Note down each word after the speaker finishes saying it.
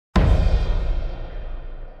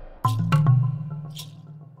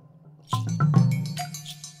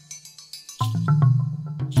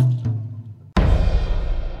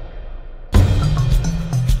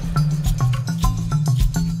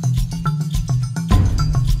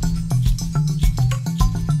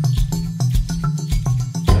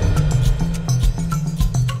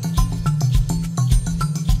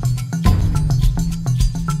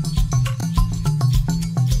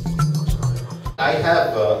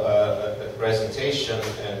a presentation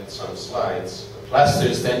and some slides.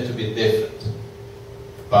 Clusters tend to be different,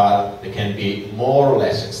 but they can be more or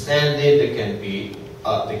less extended. They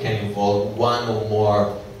can involve one or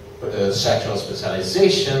more sectoral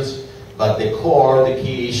specializations. But the core, the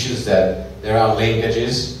key issue is that there are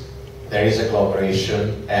linkages, there is a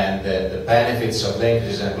collaboration, and the benefits of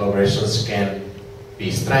linkages and collaborations can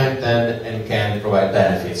be strengthened and can provide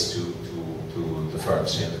benefits to the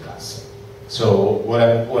firms in the cluster. So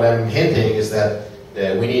what I'm hinting is that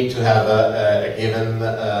we need to have a given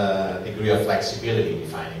degree of flexibility in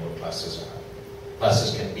defining what clusters are.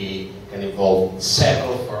 Clusters can involve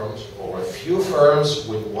several firms or a few firms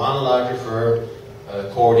with one larger firm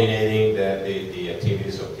coordinating the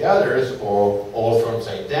activities of the others, or all firms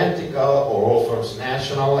identical, or all firms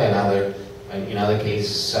national, and in other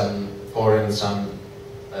cases some foreign, some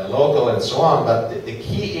local, and so on. But the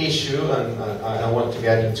key issue, and I want to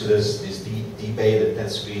get into this debate that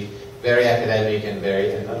tends to be very academic and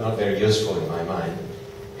not very useful in my mind,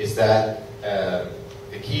 is that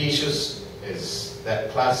the key issues is that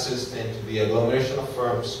clusters tend to be agglomeration of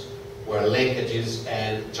firms where linkages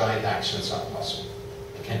and joint actions are possible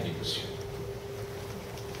and can be pursued.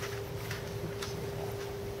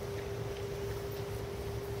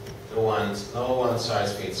 No one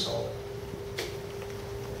size fits all.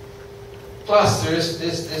 Clusters,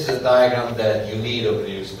 this is a diagram that UNIDO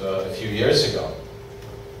produced a few years ago,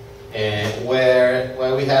 and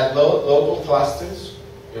where we had local clusters,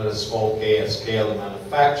 the small scale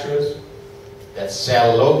manufacturers that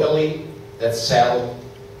sell locally, that sell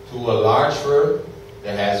to a large firm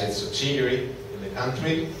that has its subsidiary in the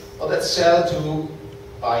country, or that sell to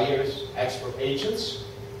buyers, export agents,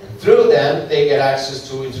 and through them they get access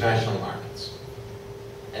to international markets.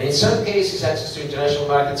 And in some cases, access to international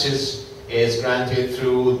markets is granted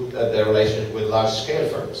through the relationship with large-scale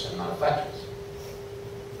firms and manufacturers.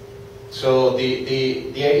 So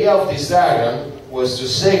the idea of this diagram was to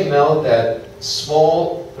signal that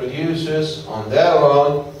small producers on their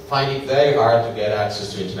own find it very hard to get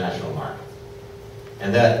access to international markets,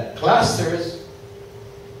 and that clusters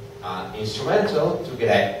are instrumental to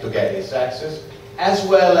get this access, as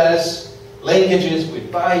well as linkages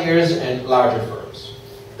with buyers and larger firms.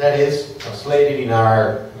 That is, translated in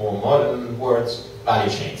our more modern words,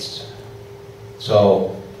 value chains.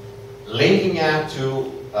 So, linking up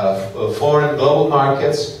to foreign global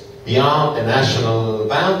markets beyond the national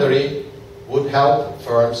boundary would help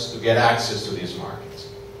firms to get access to these markets.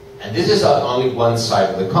 And this is only one side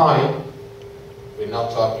of the coin. We're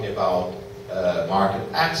not talking about market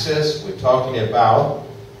access. We're talking about,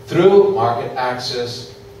 through market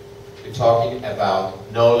access, we're talking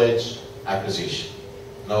about knowledge acquisition.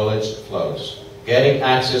 Knowledge flows. Getting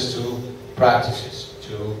access to practices,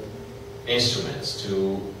 to instruments,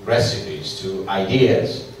 to recipes, to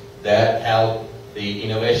ideas that help the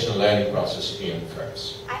innovation learning process in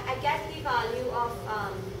firms. I get the value of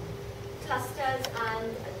clusters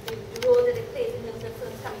and the role that it plays in terms of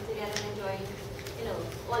firms coming together and enjoying,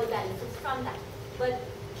 all the benefits from that. But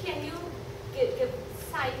can you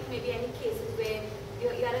cite maybe any cases where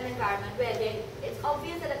you're in an environment where it's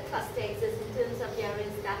obvious that a cluster exists in terms of there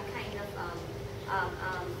is that kind of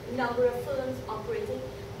number of firms operating,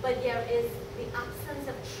 but there is the absence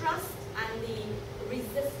of trust and the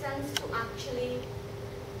resistance to actually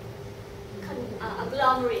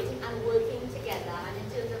agglomerating and working together? And in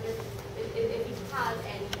terms of if you have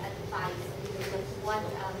any advice in terms of what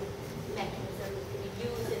mechanisms can be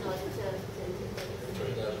used in order to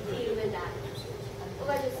deal with that?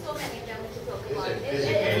 Well, there's so many of them to talk about. This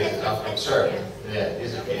case is often observed. Yeah,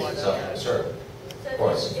 this case is often observed, of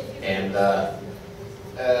course. And well,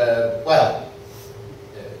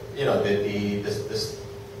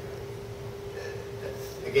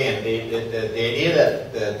 again, the idea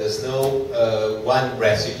that there's no one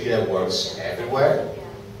recipe that works everywhere.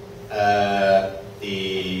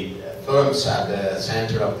 The firms are the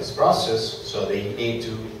center of this process, so they need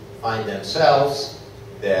to find themselves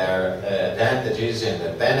their advantages and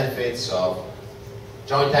the benefits of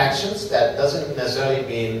joint actions. That doesn't necessarily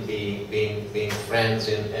mean being friends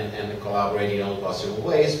and collaborating in all possible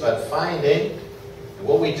ways, but finding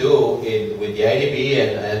what we do with the IDB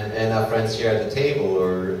and our friends here at the table,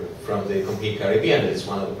 or from the Compete Caribbean. It's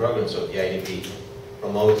one of the programs of the IDB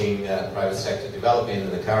promoting private sector development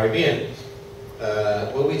in the Caribbean.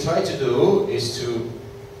 What we try to do is to,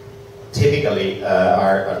 typically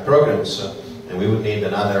our programs, and we would need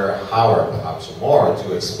another hour, perhaps more,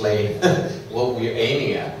 to explain what we're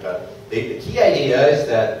aiming at. But the key idea is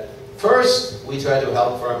that first we try to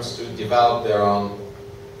help firms to develop their own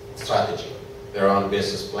strategy, their own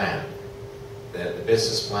business plan, the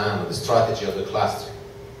business plan or the strategy of the cluster.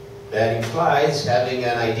 that implies having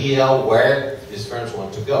an idea where these firms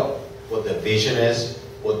want to go, what the vision is,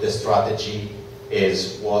 what the strategy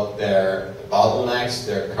is, what their bottlenecks,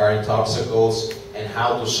 their current obstacles, and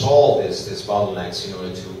how to solve these bottlenecks in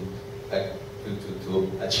order to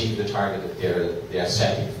achieve the target that they are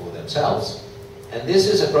setting for themselves. And this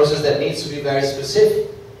is a process that needs to be very specific.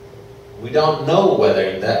 We don't know whether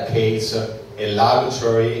in that case a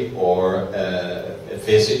laboratory or a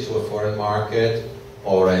visit to a foreign market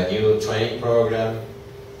or a new training program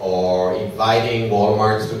or inviting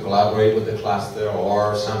Walmart to collaborate with the cluster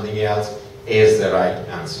or something else is the right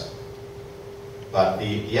answer. But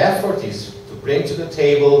the effort is to bring to the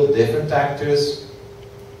table the different actors,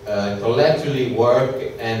 collectively work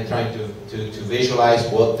and trying to visualize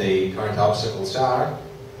what the current obstacles are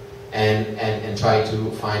and try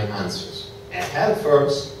to find answers. And help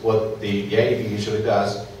firms, what the DEIP usually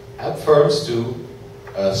does, help firms to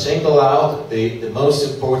single out the most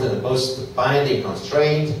important, the most binding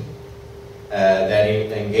constraint that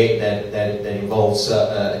involves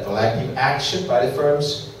a collective action by the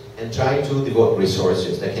firms, and trying to devote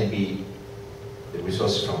resources. That can be the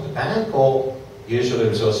resources from the bank or usually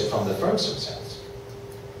resources from the firms themselves.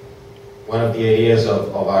 One of the ideas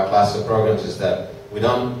of our cluster programs is that we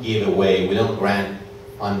don't give away, we don't grant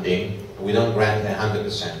funding, we don't grant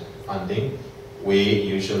 100% funding. We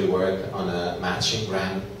usually work on a matching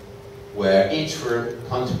grant where each firm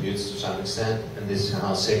contributes to some extent, and this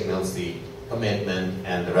somehow signals the commitment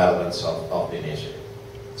and the relevance of the initiative.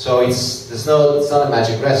 So it's not a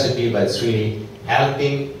magic recipe, but it's really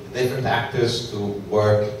helping different actors to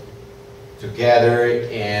work together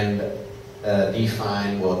and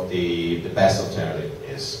define what the best alternative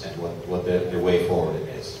is and what the way forward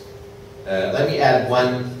is. Let me add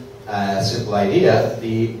one simple idea.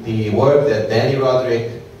 The work that Danny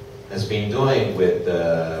Roderick has been doing with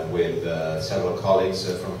several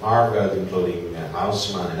colleagues from Harvard, including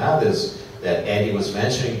Hausman and others, that Eddie was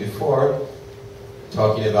mentioning before,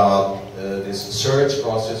 talking about these search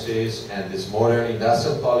processes and this modern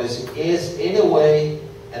industrial policy, is in a way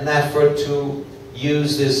an effort to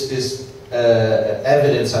use this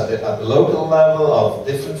evidence at the local level of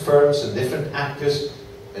different firms and different actors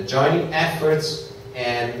joining efforts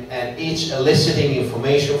and each eliciting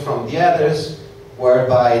information from the others,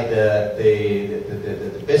 whereby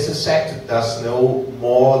the business sector does know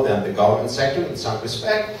more than the government sector in some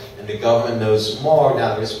respect, and the government knows more in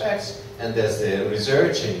other respects, and there's the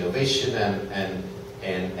research and innovation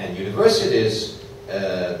and universities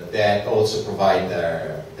that also provide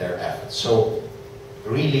their efforts. So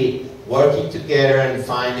really working together and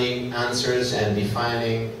finding answers and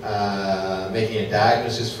defining, making a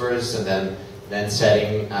diagnosis first, and then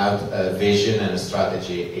setting out a vision and a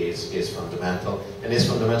strategy is fundamental, and is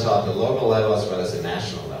fundamental at the local level as well as the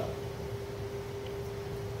national level.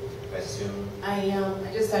 Question?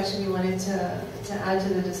 I just actually wanted to add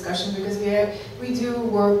to the discussion, because we do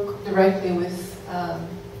work directly with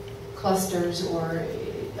clusters or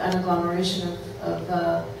an agglomeration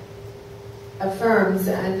of firms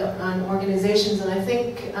and organizations, and I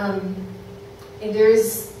think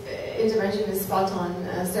Indira's intervention is spot on,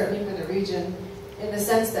 certainly for the region, in the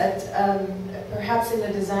sense that perhaps in the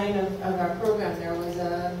design of our program there was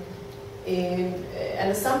an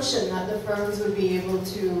assumption that the firms would be able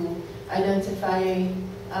to identify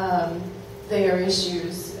their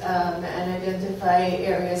issues and identify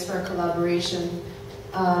areas for collaboration,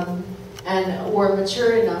 and were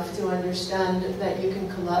mature enough to understand that you can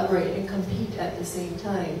collaborate and compete at the same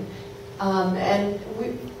time. And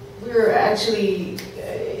we're actually,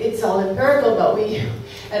 it's all empirical, but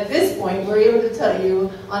at this point, we're able to tell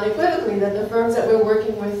you unequivocally that the firms that we're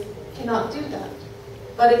working with cannot do that.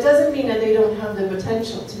 But it doesn't mean that they don't have the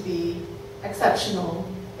potential to be exceptional,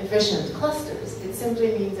 efficient clusters. It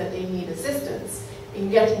simply means that they need assistance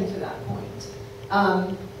in getting to that point.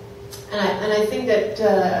 And I think that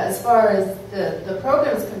as far as the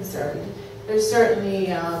program is concerned, there's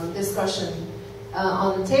certainly discussion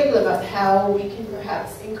on the table about how we can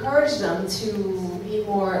perhaps encourage them to be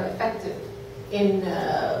more effective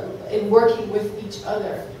in working with each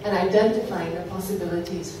other and identifying the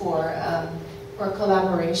possibilities for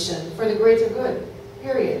collaboration for the greater good,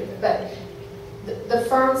 period. But the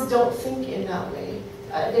firms don't think in that way.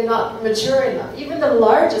 They're not mature enough. Even the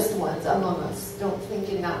largest ones among us don't think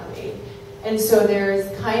in that way. And so there is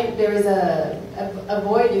a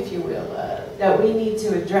void, if you will, that we need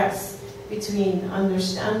to address between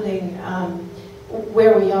understanding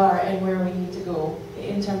where we are and where we need to go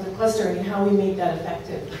in terms of clustering and how we make that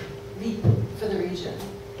effective leap for the region.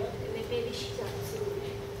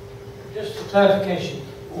 Just for clarification,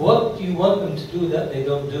 what do you want them to do that they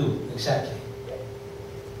don't do exactly?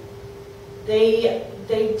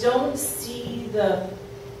 they don't see the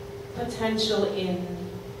potential in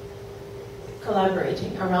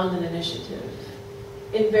collaborating around an initiative.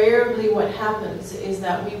 Invariably what happens is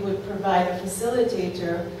that we would provide a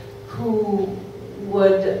facilitator who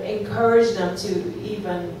would encourage them to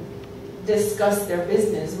even discuss their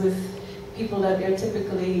business with people that they're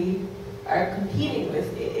typically are competing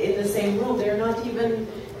with in the same room. They're not even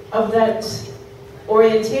of that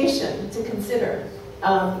orientation to consider,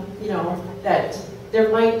 that there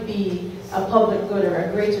might be a public good or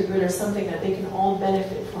a greater good or something that they can all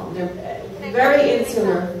benefit from. They're very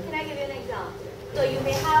insular. Can I give you an example? So you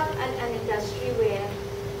may have an industry where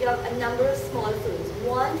you have a number of small firms,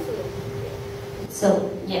 one firm. So,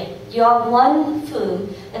 yeah, you have one firm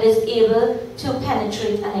that is able to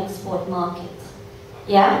penetrate an export market.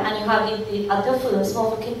 Yeah, and you have the other firms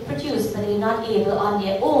who can produce, but they're not able on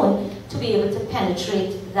their own to be able to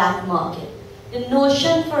penetrate that market. The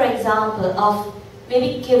notion, for example, of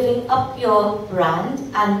maybe giving up your brand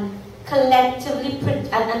and collectively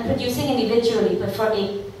and producing individually, but for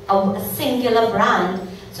a singular brand,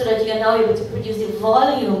 so that you're now able to produce the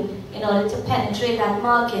volume in order to penetrate that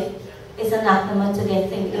market, is anathema to their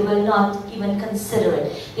thing. They will not even consider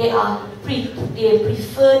it. They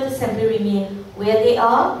prefer to simply remain where they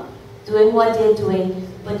are, doing what they're doing,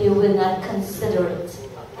 but they will not consider it.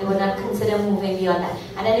 They will not consider moving beyond that.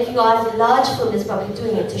 And then if you ask the large firm, is probably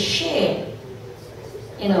doing it to share,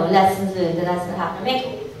 lessons learned, that doesn't happen. Make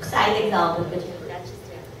a side example, but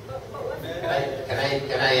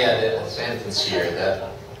Can I add a sentence here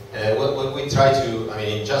that what we try to,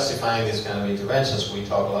 in justifying these kind of interventions, we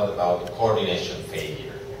talk a lot about coordination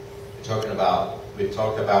failure. We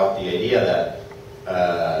talked about the idea that,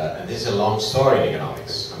 and this is a long story in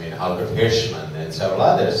economics. Albert Hirschman and several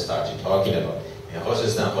others started talking about, José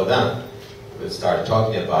Stanfordin started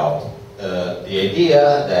talking about the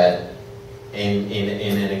idea that in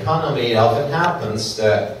an economy it often happens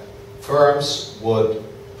that firms would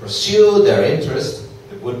pursue their interest,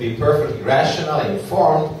 it would be perfectly rational and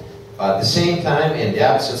informed, but at the same time, in the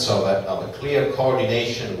absence of a clear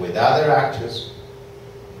coordination with other actors,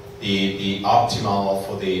 the optimal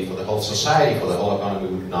for the whole society, for the whole economy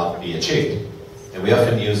would not be achieved. And we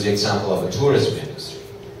often use the example of the tourism industry,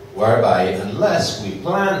 whereby unless we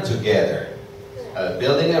plan together,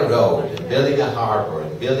 building a road, and building a harbor,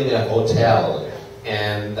 and building a hotel,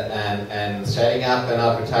 and setting up an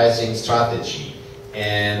advertising strategy,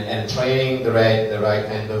 and training the right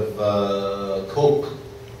kind of cook,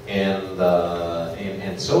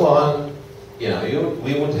 and so on,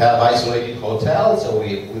 we would have isolated hotels, or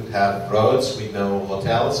we would have roads with no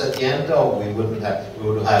hotels at the end, or we would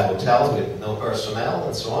have hotels with no personnel,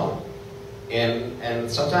 and so on.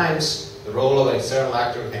 And sometimes the role of an external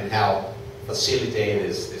actor can help facilitate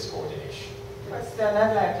this coordination. Then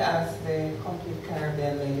I'd like to ask the Complete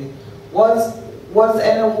Caribbean lady, was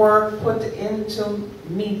any work put into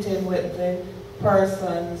meeting with the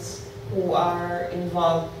persons who are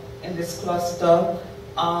involved in this cluster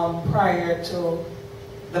prior to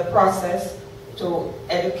the process to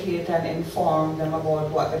educate and inform them about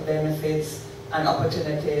what the benefits and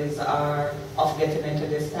opportunities are of getting into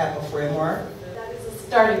this type of framework? That is a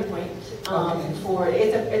starting point for it.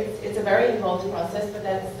 It's a very involved process, but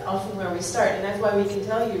that's often where we start, and that's why we can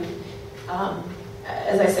tell you,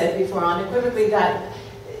 as I said before, unequivocally, that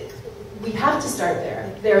we have to start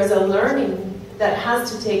there. There's a learning that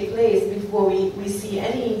has to take place before we see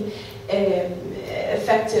any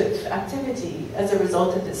effective activity as a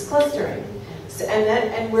result of this clustering. So,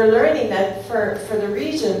 and we're learning that for the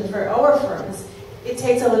region, for our firms, it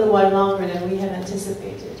takes a little while longer than we had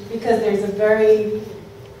anticipated, because there's a very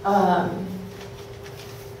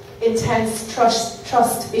intense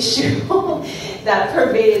trust issue that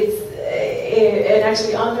pervades and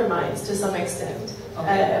actually undermines to some extent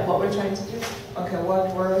what we're trying to do. Okay,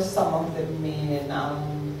 what were some of the main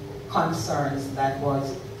concerns that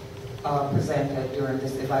was presented during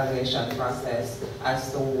this evaluation process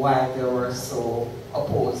as to why they were so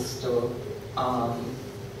opposed to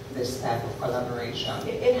this type of collaboration?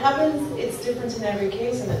 It happens, it's different in every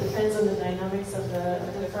case, and it depends on the dynamics of the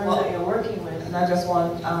firms that you're working with. And I just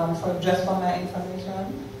want, just for my information,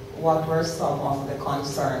 what were some of the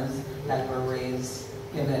concerns that were raised,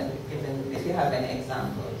 given if you have any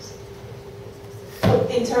examples?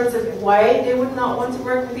 In terms of why they would not want to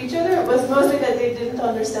work with each other, it was mostly that they didn't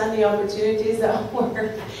understand the opportunities that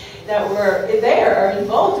were there or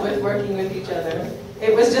involved with working with each other.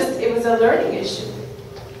 It was a learning issue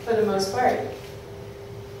for the most part.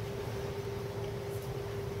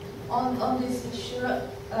 On this issue,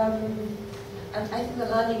 and I think the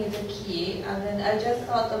learning is a key. And then I just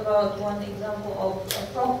thought about one example of a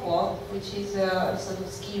prop work Walk, which is a sort of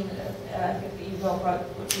scheme that I think you know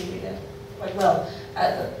quite well,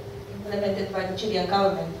 implemented by the Chilean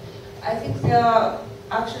government. I think they are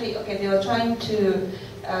actually, they are trying to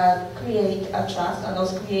create a trust and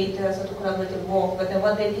also create a sort of collaborative work, but then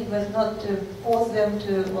what they did was not to force them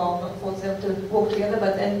to, not force them to work together,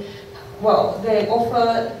 but then, they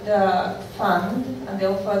offer the fund and they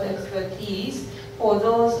offer the expertise for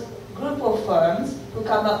those group of firms who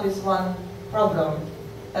come up with one problem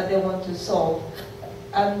that they want to solve.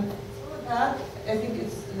 And through that, I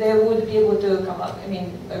think they would be able to come up,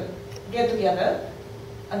 get together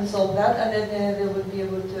and solve that, and then they would be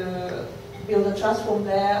able to build a trust from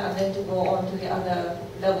there and then to go on to the other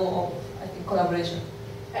level of, I think, collaboration.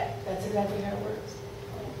 That's exactly how it works.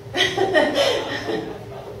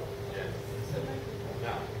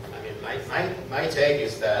 My take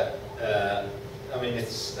is that, I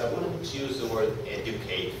wouldn't use the word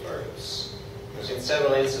educate firms. Because in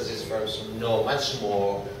several instances, firms know much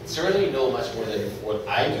more, certainly know much more than what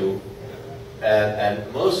I do.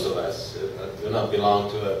 And most of us do not belong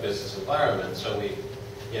to a business environment. So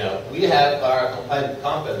we have our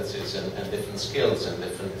competencies and different skills and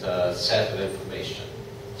different set of information.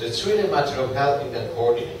 So it's really a matter of helping them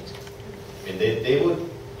coordinate. They would,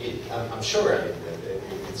 I'm sure,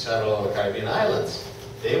 in several Caribbean islands,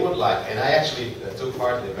 they would like, and I actually took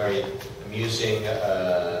part in a very amusing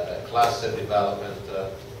cluster development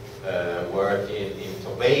work in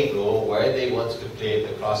Tobago, where they wanted to create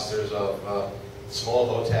the clusters of small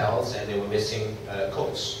hotels, and they were missing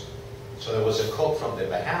cooks. So there was a cook from the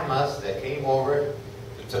Bahamas that came over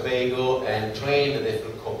to Tobago and trained the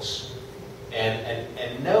different cooks.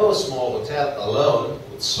 And no small hotel alone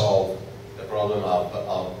would solve the problem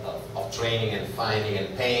of training and finding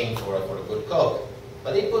and paying for a good cook.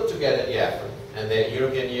 But they put together the effort, and the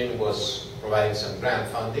European Union was providing some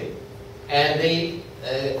grant funding, and they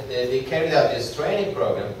carried out this training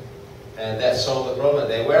program, and that solved the problem.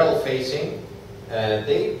 They were all facing.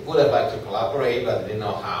 They would have liked to collaborate, but they didn't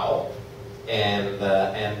know how, and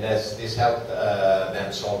this helped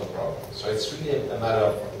them solve the problem. So it's really a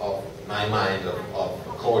matter of my mind of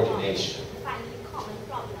coordination. Defining a common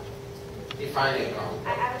problem. Defining a common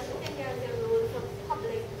problem. I also think there's a role for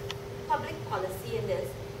public policy in this.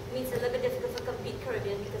 I mean, it's a little bit difficult for the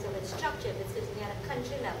Caribbean because of its structure. If it's sitting at a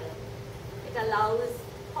country level, it allows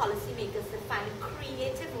policymakers to find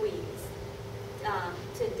creative ways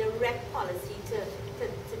to direct policy to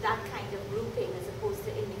that kind of grouping as opposed to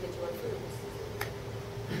individual groups.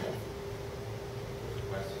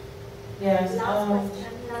 Yes. Last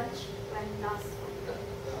question, lunch, when last one.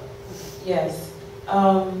 Yes.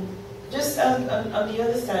 Just on the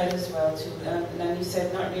other side as well, too, and you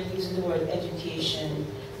said not really using the word education,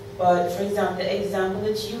 but for example, the example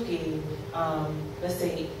that you gave, let's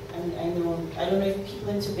say, I don't know if people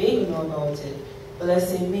in Tobago know about it, but let's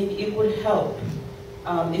say maybe it would help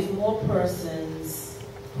if more persons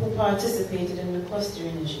who participated in the cluster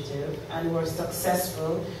initiative and were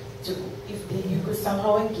successful, if you could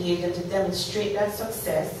somehow engage and to demonstrate that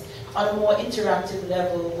success on a more interactive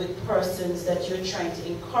level with persons that you're trying to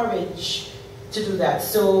encourage to do that.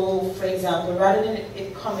 So, for example, rather than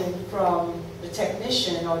it coming from the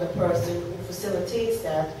technician or the person who facilitates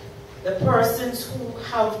that, the persons who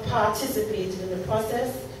have participated in the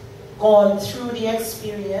process, gone through the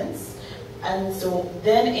experience, and so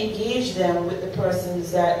then engage them with the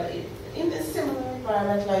persons that, in a similar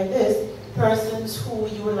environment like this, persons who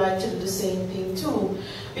you would like to do the same thing too.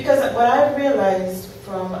 Because what I've realized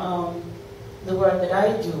from the work that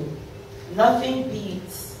I do, nothing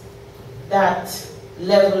beats that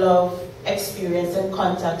level of experience and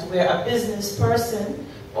contact where a business person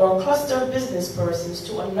or a cluster of business persons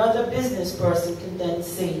to another business person can then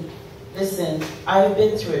say, listen, I've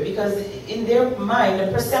been through it. Because in their mind,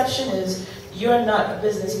 the perception is you're not a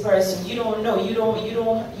business person. You don't know. You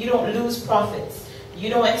don't lose profits. You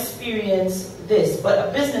don't experience this. But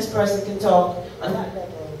a business person can talk on that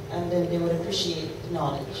level, and then they would appreciate the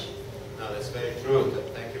knowledge. No, that's very true.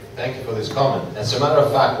 Thank you for this comment. As a matter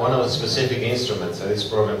of fact, one of the specific instruments that these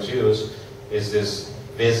programs use is this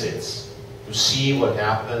visits, to see what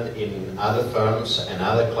happened in other firms and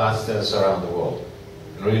other clusters around the world.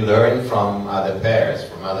 And really learn from other pairs,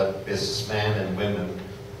 from other businessmen and women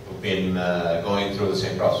who've been going through the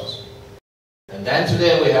same process. And then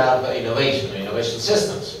today we have innovation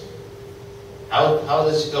systems. How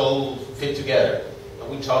does it all fit together? Are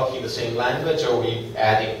we talking the same language, or are we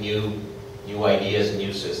adding new ideas and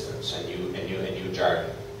new systems and new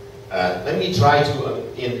jargon? Let me try to,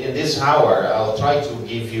 in this hour, I'll try to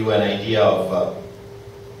give you an idea of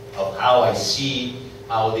how I see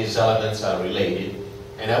how these elements are related,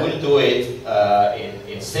 and I will do it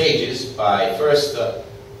in in stages by first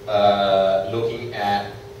looking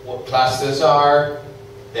at what clusters are,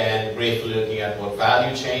 then briefly looking at what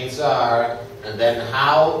value chains are, and then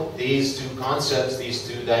how these two concepts, these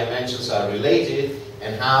two dimensions are related,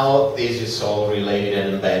 and how this is all related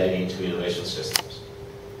and embedded into innovation systems.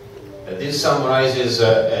 This summarizes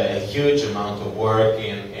a huge amount of work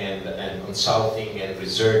and consulting and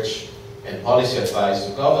research and policy advice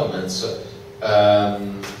to governments.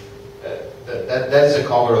 That is a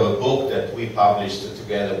cover of a book that we published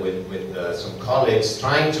together with some colleagues,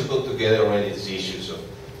 trying to put together already these issues of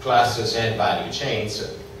clusters and value chains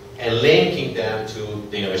and linking them to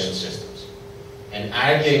the innovation systems, and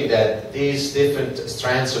arguing that these different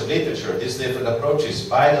strands of literature, these different approaches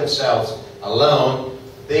by themselves alone,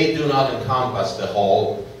 they do not encompass the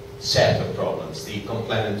whole set of problems, the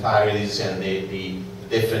complementarities and the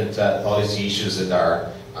different policy issues that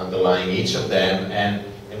are underlying each of them, and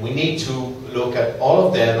we need to look at all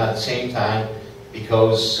of them at the same time,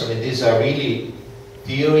 because I mean, these are really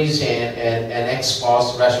theories and ex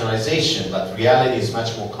post rationalization, but reality is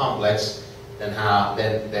much more complex than how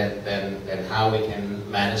we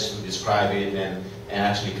can manage to describe it and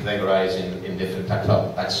actually categorize in different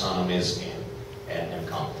taxonomies and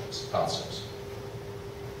concepts.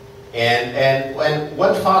 And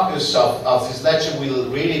one focus of this lecture will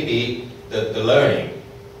really be the learning.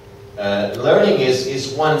 Learning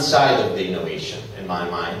is one side of the innovation, in my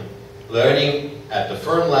mind. Learning at the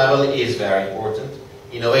firm level is very important.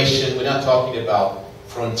 Innovation, we're not talking about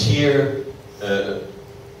frontier,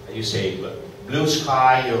 you say blue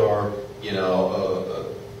sky or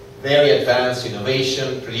very advanced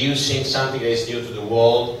innovation, producing something that is new to the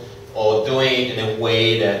world, or doing it in a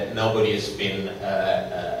way that nobody has been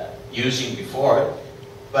using before.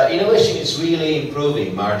 But innovation is really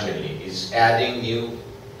improving marginally, is adding new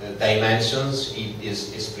dimensions,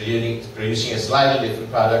 is producing a slightly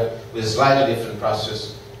different product with a slightly different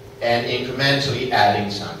process and incrementally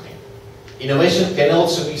adding something. Innovation can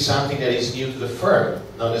also be something that is new to the firm,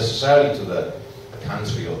 not necessarily to the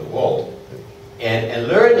country or the world. And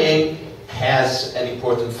learning has an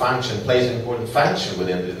important function, plays an important function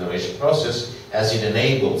within the innovation process, as it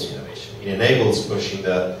enables innovation. It enables pushing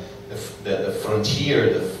the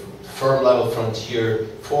frontier, the firm level frontier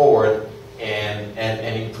forward, and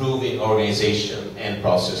improving organization and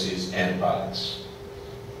processes and products.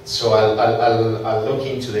 So I'll look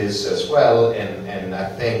into this as well, and I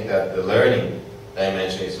think that the learning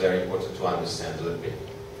dimension is very important to understand a little bit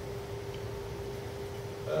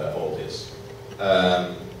all this.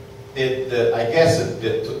 I guess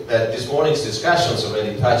that this morning's discussions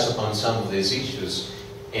already touched upon some of these issues,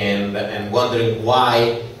 and wondering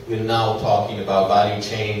why we're now talking about value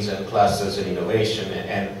chains and clusters and innovation,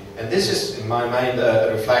 and this is, in my mind,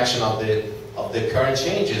 a reflection of the current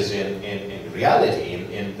changes in reality,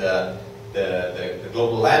 in the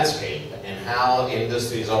global landscape, and how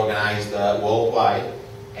industry is organized worldwide,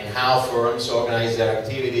 and how firms organize their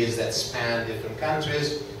activities that span different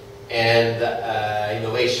countries, and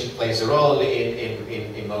innovation plays a role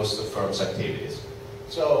in most of firms' activities.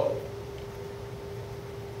 So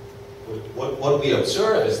what we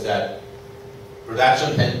observe is that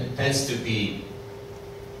production tends to be,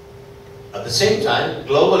 at the same time,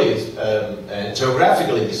 globally and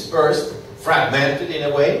geographically dispersed, fragmented in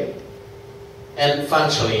a way, and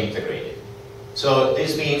functionally integrated. So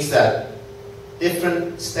this means that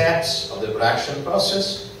different steps of the production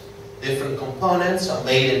process, different components are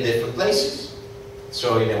made in different places.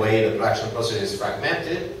 So in a way the production process is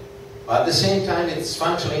fragmented, but at the same time it's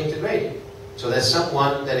functionally integrated. So there's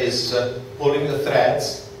someone that is pulling the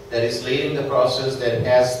threads, that is leading the process, that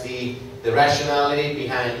has the rationality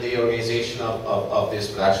behind the organization of these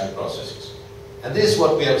production processes. And this is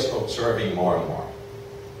what we are observing more and more.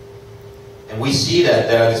 And we see that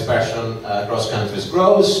their dispersion across countries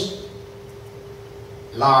grows.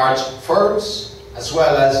 Large firms, as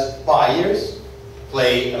well as buyers,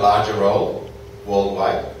 play a larger role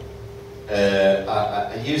worldwide.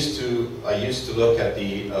 I used to look at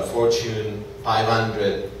the Fortune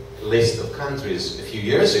 500 list of countries a few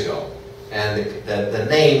years ago, and the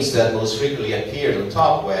names that most frequently appeared on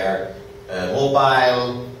top were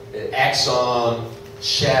Mobil, Exxon,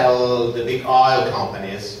 Shell, the big oil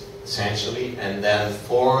companies, essentially, and then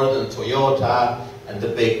Ford and Toyota and the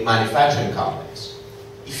big manufacturing companies.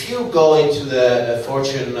 If you go into the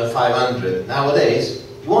Fortune 500 nowadays,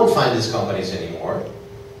 you won't find these companies anymore.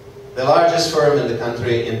 The largest firm in the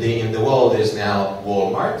country, in the world, is now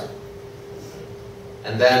Walmart.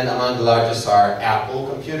 And then among the largest are Apple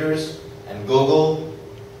computers and Google.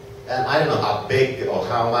 And I don't know how big or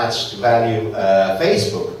how much to value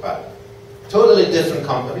Facebook, but totally different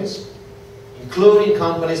companies, including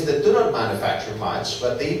companies that do not manufacture much,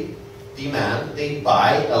 but they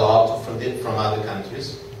buy a lot from other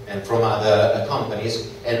countries and from other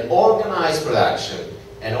companies, and organize production,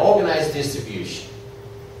 and organize distribution,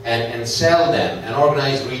 and sell them, and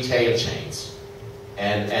organize retail chains,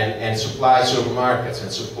 and supply supermarkets,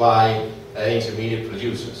 and supply intermediate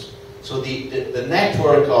producers. So the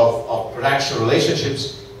network of production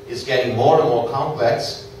relationships is getting more and more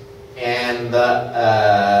complex, and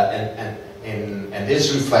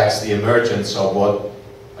this reflects the emergence of what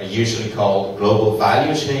are usually called global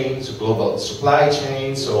value chains, global supply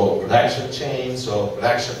chains, or production chains, or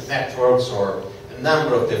production networks, or a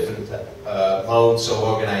number of different modes of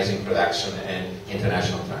organizing production and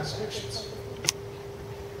international transactions.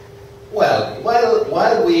 Well,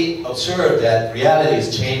 while we observe that reality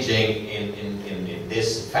is changing in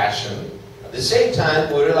this fashion, at the same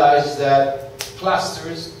time we realize that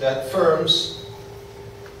clusters, that firms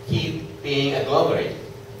keep being agglomerated.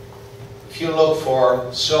 If you look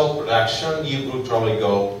for soap production, you would probably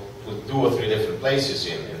go to 2 or 3 different places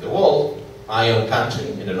in the world. My own country,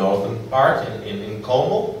 in the northern part, in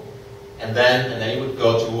Como, and then you would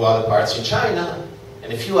go to other parts in China,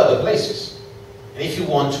 and a few other places. And if you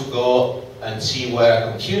want to go and see where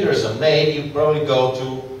computers are made, you probably go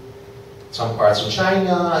to some parts in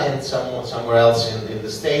China and somewhere else in the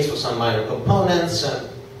States for some minor components. And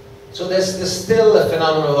so there's still a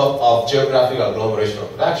phenomenon of geographical agglomeration of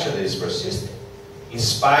production that is persisting, in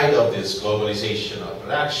spite of this globalization of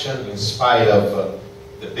production, in spite of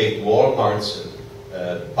the big Walmarts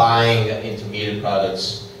buying intermediate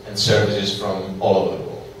products and services from all over the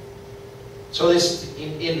world. So this,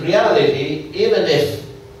 in reality, even if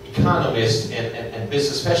economists and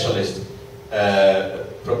business specialists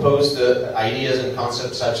proposed ideas and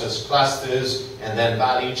concepts such as clusters, and then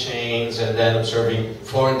value chains, and then observing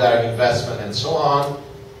foreign direct investment, and so on,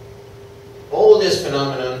 all these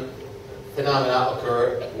phenomena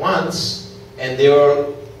occur at once, and they are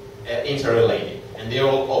interrelated, and they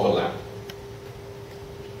all overlap.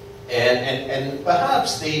 And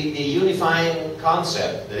perhaps the unifying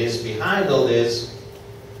concept that is behind all this,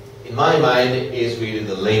 in my mind, is really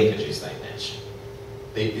the linkages that I mentioned.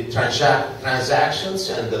 The transactions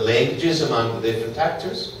and the linkages among the different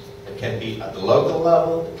actors. It can be at the local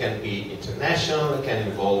level, it can be international, it can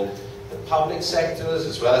involve the public sectors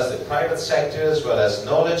as well as the private sector, as well as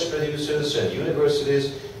knowledge producers and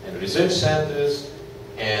universities and research centers,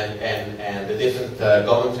 and the different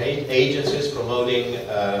government agencies promoting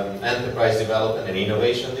enterprise development and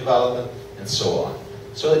innovation development, and so on.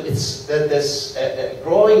 So it's there's a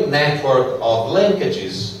growing network of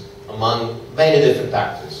linkages among many different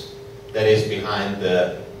actors that is behind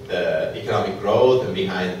the economic growth and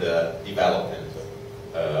behind the development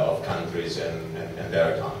of countries and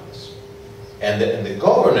their economies. And the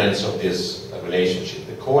governance of this relationship,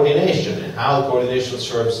 the coordination, and how coordination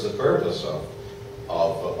serves the purpose of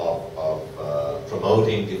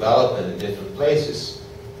promoting development in different places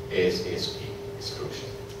is key, is crucial.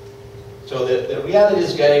 So the reality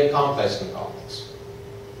is getting complex and complex.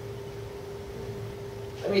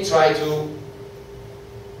 Let me try to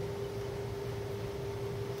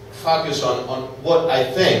focus on what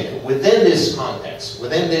I think within this context,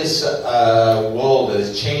 within this world that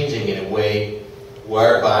is changing in a way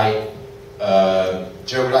whereby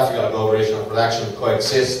geographical agglomeration of production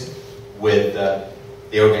coexists with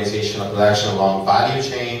the organization of production along value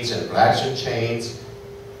chains and production chains,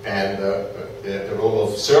 and the role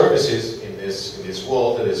of services in this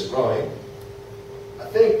world that is growing. I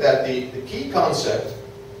think that the key concept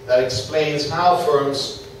that explains how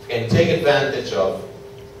firms can take advantage of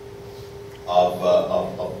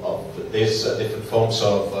these different forms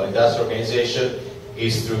of industrial organization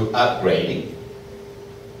is through upgrading.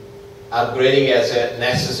 Upgrading as a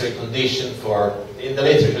necessary condition for, in the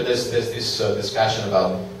literature there's this discussion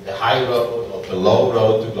about the high road or the low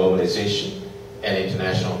road to globalization and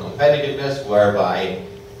international competitiveness, whereby,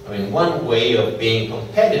 I mean, one way of being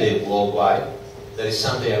competitive worldwide, that is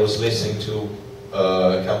something I was listening to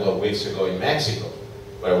a couple of weeks ago in Mexico,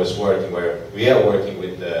 where we are working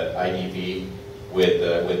with the IDB, with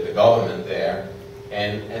the government there,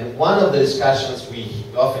 and one of the discussions we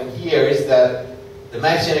often hear is that the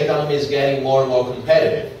Mexican economy is getting more and more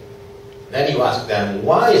competitive. Then you ask them,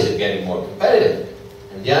 why is it getting more competitive?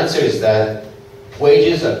 And the answer is that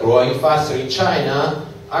wages are growing faster in China,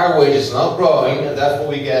 our wages are not growing, and therefore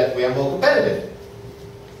we are more competitive.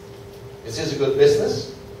 Is this a good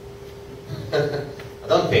business? I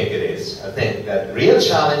don't think it is. I think that the real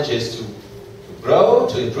challenge is to grow,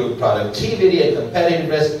 to improve productivity and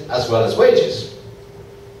competitiveness, as well as wages.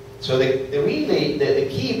 So the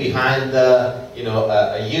key behind the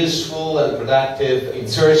a useful and productive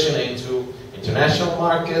insertion into international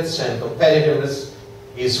markets and competitiveness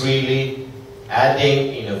is really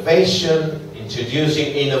adding innovation,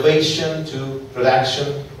 introducing innovation to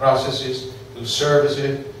production processes, to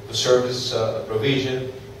services, to service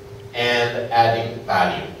provision, and adding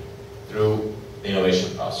value through the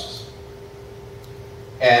innovation process.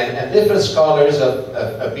 And different scholars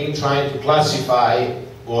have been trying to classify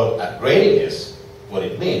what upgrading is, what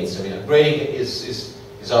it means. I mean, upgrading is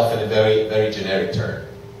often a very, very generic term.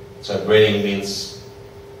 So upgrading means,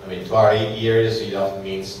 I mean, to our ears, it often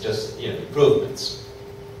means just improvements.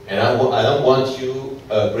 And I don't want you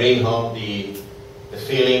bring home the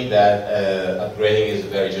feeling that upgrading is a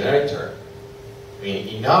very generic term. I mean,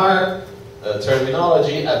 in our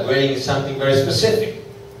terminology, upgrading is something very specific.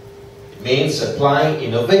 It means applying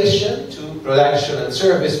innovation to production and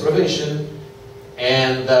service provision,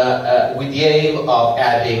 and with the aim of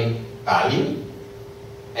adding value.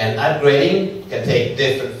 And upgrading can take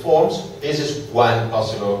different forms. This is one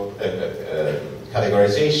possible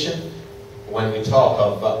categorization. When we talk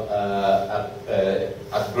of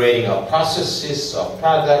upgrading of processes, of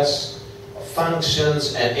products, of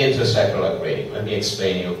functions, and intersectoral upgrading. Let me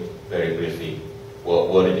explain you very briefly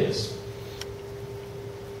what it is.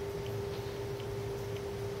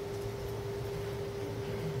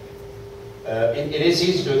 It is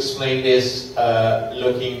easy to explain this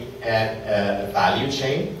looking at a value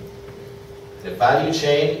chain. The value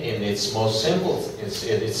chain, in its most simple, in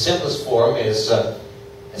its simplest form, is a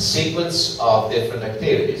sequence of different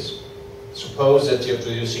activities. Suppose that you're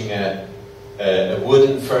producing a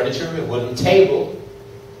wooden furniture, a wooden table,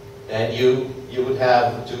 then you would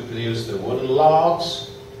have to produce the wooden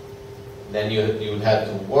logs. Then you would have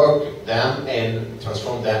to work them and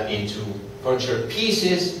transform them into furniture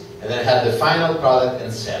pieces, and then have the final product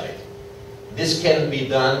and sell it. This can be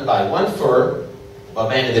done by one firm, by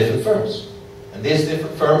many different firms. And these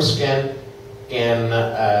different firms can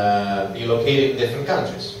be located in different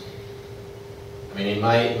countries. I mean, in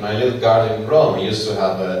my little garden in Rome, I used to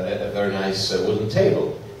have a very nice wooden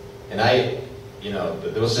table. And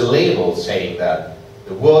there was a label saying that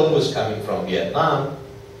the wood was coming from Vietnam,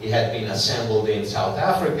 it had been assembled in South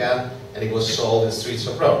Africa, and it was sold in the streets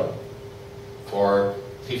of Rome for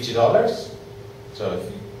 $50. So if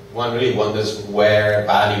one really wonders where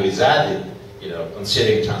value is added,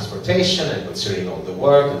 considering transportation and considering all the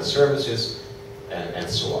work and the services and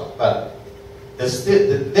so on. But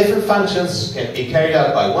the different functions can be carried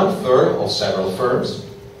out by one firm or several firms.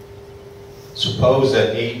 Suppose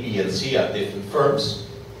that A, B, and C are different firms.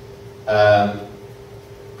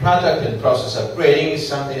 Product and process upgrading is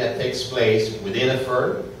something that takes place within a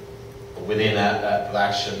firm, within a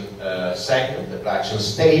production segment, a production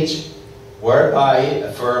stage, whereby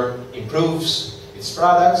a firm improves its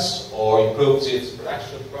products or improves its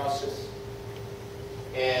production process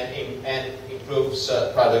and improves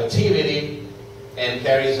productivity and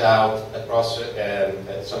carries out a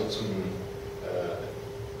process, some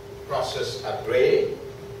process upgrading.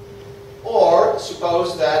 Or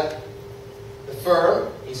suppose that the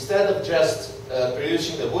firm, instead of just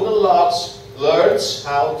producing the wooden logs, learns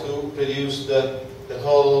how to produce the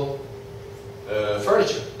whole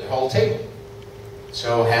furniture, the whole table.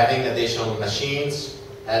 So having additional machines,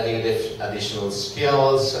 having additional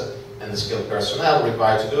skills, and the skilled personnel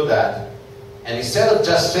required to do that. And instead of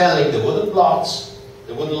just selling the wooden logs,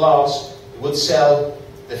 it would sell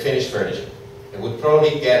the finished furniture. It would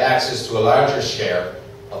probably get access to a larger share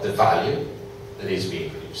of the value that is being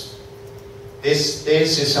produced. This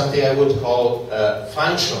is something I would call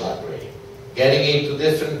functional upgrading, getting into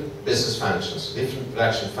different business functions, different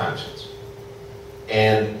production functions,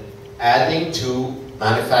 and adding to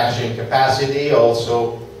manufacturing capacity,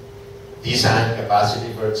 also design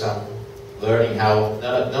capacity, for example, learning how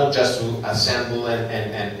not just to assemble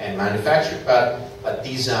and manufacture, but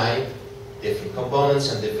design different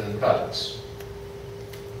components and different products.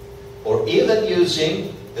 Or even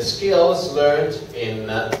using the skills learned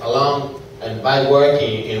by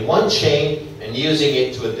working in one chain and using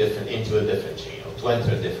it into a different chain, or to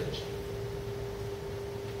enter a different chain.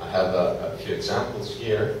 I have a few examples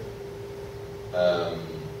here.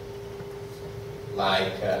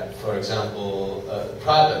 For example,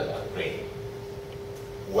 product upgrading.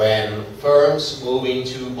 When firms move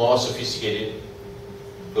into more sophisticated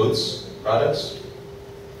goods, products,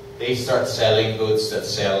 they start selling goods that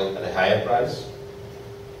sell at a higher price.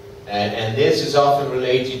 And this is often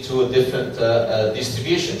related to different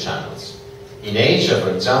distribution channels. In Asia,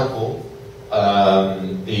 for example,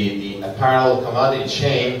 the apparel commodity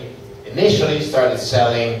chain initially started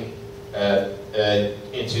selling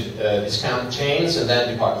into discount chains and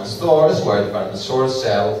then department stores, where department stores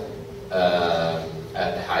sell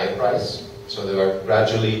at a higher price. So they were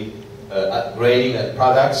gradually upgrading their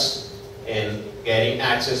products and getting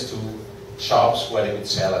access to shops where they could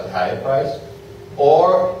sell at a higher price.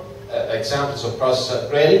 Or examples of process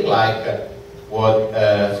upgrading, like what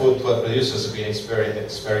food producers have been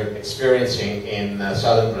experiencing in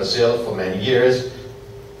southern Brazil for many years,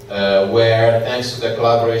 where thanks to the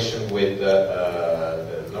collaboration with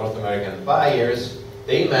the North American buyers,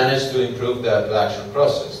 they managed to improve the production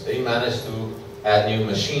process. They managed to add new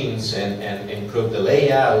machines and improve the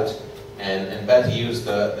layout and better use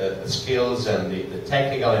the skills and the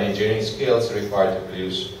technical and engineering skills required to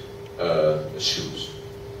produce shoes.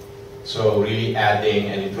 So really adding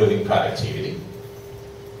and improving productivity.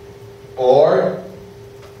 Or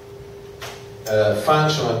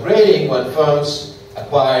functional upgrading, when firms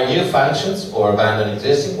acquire new functions or abandon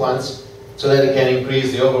existing ones so that they can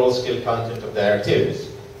increase the overall skill content of their activities.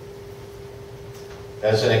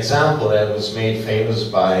 There's an example that was made famous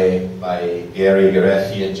by Gary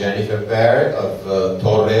Gareffi and Jennifer Baer of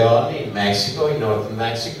Torreon in Mexico, in northern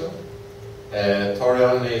Mexico.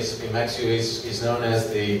 Torreon in Mexico is known as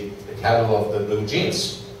the capital of the blue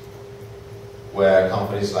jeans, where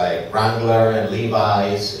companies like Wrangler and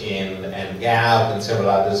Levi's and Gap and several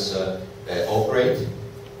others operate.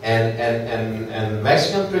 And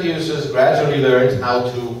Mexican producers gradually learned how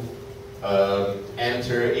to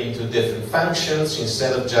enter into different functions.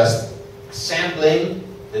 Instead of just assembling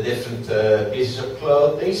the different pieces of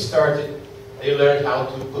cloth, they learned how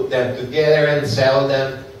to put them together and sell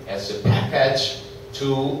them as a package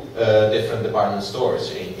to different department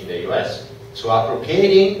stores in the US. So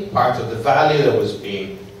appropriating part of the value that was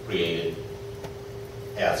being created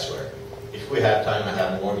elsewhere. If we have time, I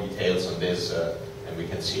have more details on this and we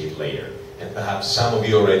can see it later. And perhaps some of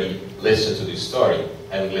you already listened to this story,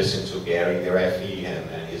 having listened to Gary Gareffi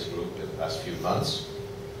and his group in the past few months.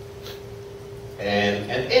 And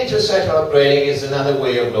intersectional upgrading is another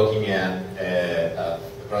way of looking at the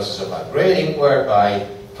process of upgrading, whereby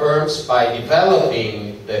firms, by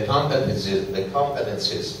developing the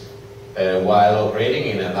competencies while operating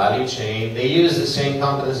in a value chain, they use the same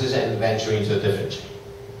competencies and venture into a different chain.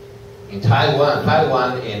 In Taiwan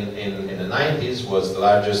in the 90s was the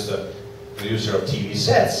largest producer of TV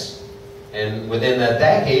sets. And within that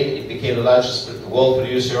decade, it became the largest world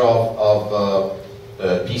producer of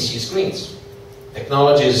PC screens.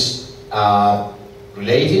 Technologies are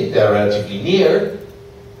related, they're relatively near,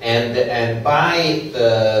 and by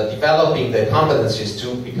developing their competencies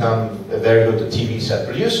to become very good TV set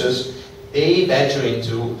producers, they venture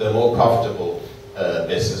into the more profitable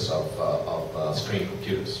business of screen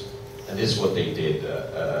computers. And this is what they did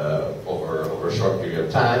over a short period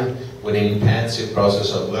of time, with an intensive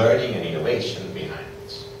process of learning and innovation behind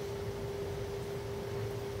it.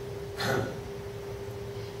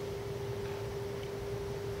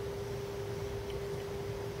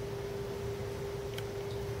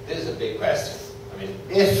 This is a big question. I mean,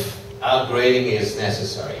 if upgrading is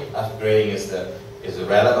necessary, upgrading is the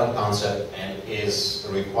relevant concept and is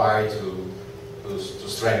required to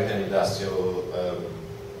strengthen industrial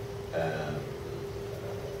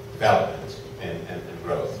development and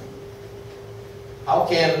growth. How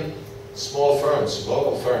can small firms,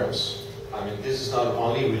 local firms, I mean, this is not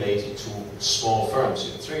only related to small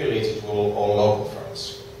firms, it's really related to all local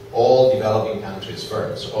firms, all developing countries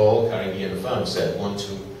firms, all Caribbean firms that want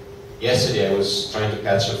to. Yesterday I was trying to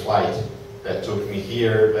catch a flight that took me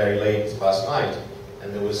here very late last night,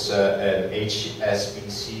 and there was an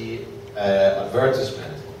HSBC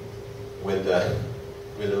advertisement with a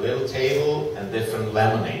little table and different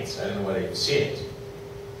lemonades. I don't know whether you've seen it.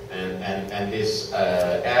 And this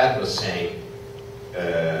ad was saying,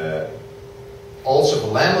 also for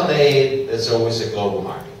lemonade, there's always a global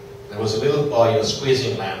market. There was a little boy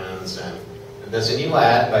squeezing lemons, and there's a new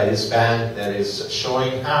ad by this bank that is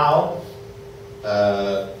showing how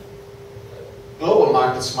global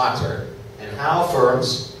markets matter and how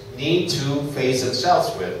firms need to face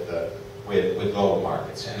themselves with global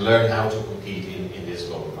markets and learn how to compete in these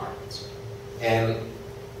global markets. And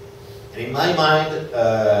in my mind,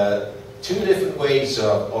 two different ways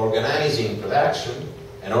of organizing production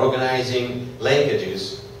and organizing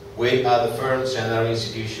linkages with other firms and other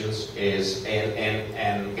institutions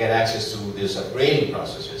and get access to these upgrading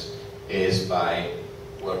processes is by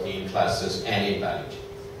working in clusters and in value chains.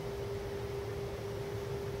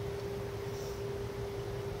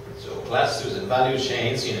 So clusters and value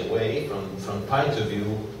chains, in a way, from point of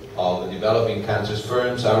view of the developing countries,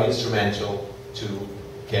 firms are instrumental to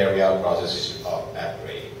carry out processes of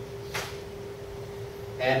upgrading.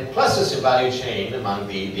 And clusters in value chain among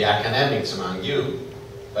the academics among you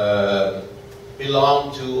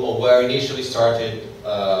belong to, or were initially started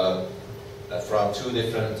from two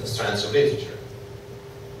different strands of literature.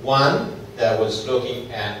 One that was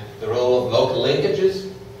looking at the role of local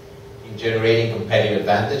linkages in generating competitive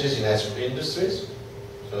advantages in export industries.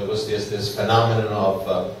 So there was this phenomenon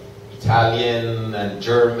of Italian and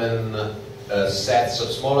German sets of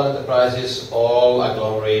small enterprises all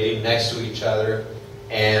agglomerating next to each other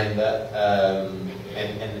and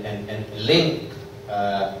linked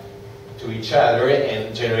to each other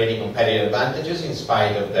and generating competitive advantages in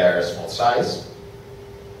spite of their small size.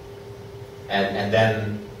 And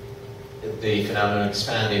then the phenomenon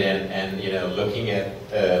expanded and you know, looking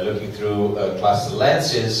through cluster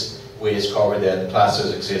lenses, we discovered that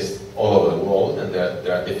clusters exist all over the world and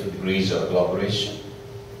there are different degrees of agglomeration.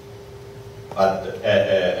 But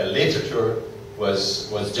literature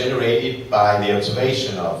was generated by the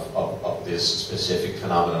observation of this specific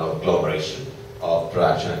phenomenon of agglomeration of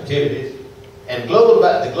production activities. And the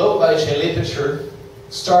global value chain literature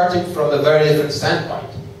started from a very different standpoint.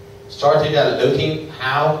 Started at looking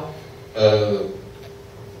how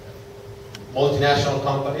multinational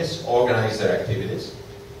companies organize their activities.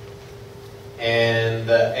 And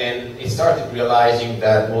it started realizing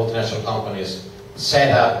that multinational companies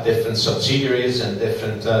set up different subsidiaries and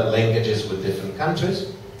different linkages with different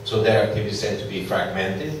countries, so their activities tend to be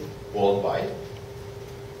fragmented worldwide.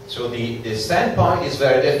 So the standpoint is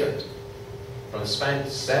very different. From the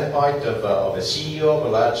standpoint of a CEO of a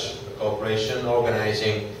large corporation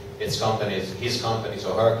organizing its companies, his companies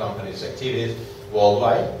or her companies' activities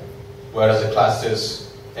worldwide, whereas the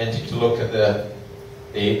clusters tend to look at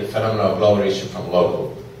the phenomenon of agglomeration from a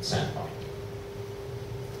local standpoint.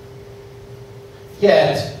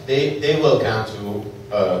 Yet, they will come to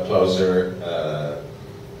closer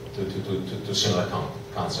to similar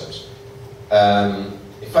concepts.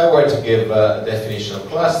 If I were to give a definition of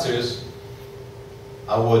clusters,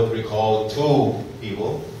 I would recall two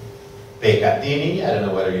people. Peccatini, I don't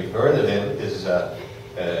know whether you've heard of him. This is an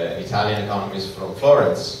Italian economist from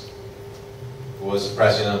Florence, who was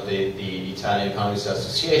president of the Italian Economists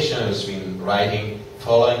Association, who's been writing,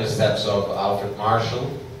 following the steps of Alfred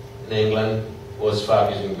Marshall in England, was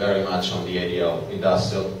focusing very much on the idea of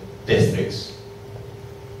industrial districts.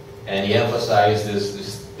 And he emphasized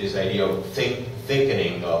this idea of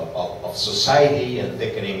thickening of society and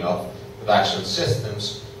thickening of production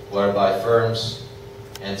systems, whereby firms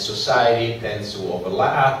and society tends to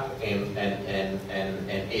overlap and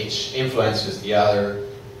each influences the other,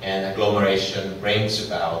 and agglomeration brings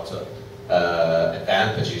about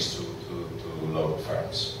advantages to local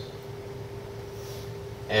firms.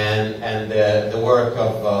 And the work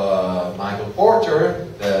of Michael Porter,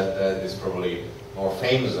 that is probably more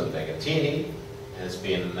famous than Peccatini, has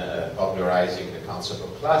been popularizing the concept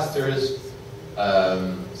of clusters,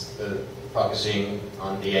 focusing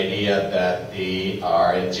on the idea that they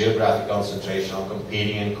are a geographic concentration of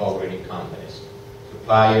competing and cooperating companies,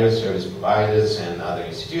 suppliers, service providers, and other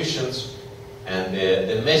institutions. And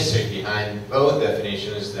the mystery behind both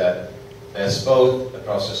definitions is that there's both a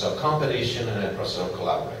process of competition and a process of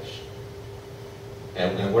collaboration.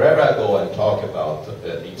 And wherever I go and talk about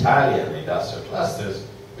the Italian industrial clusters,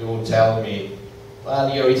 people will tell me, well,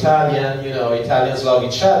 you're Italian, you know, Italians love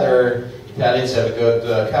each other, Italians have a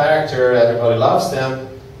good character, everybody loves them,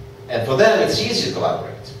 and for them it's easy to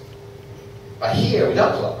collaborate. But here we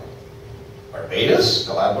don't collaborate. Barbados,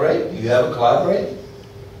 collaborate? Do you ever collaborate?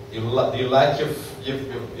 Do you like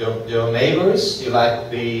your neighbors? Do you like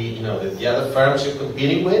the other firms you're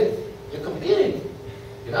competing with? You're competing.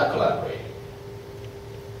 You're not collaborating.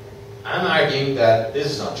 I'm arguing that this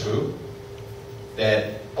is not true.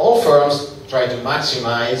 That all firms try to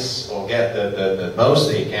maximize or get the most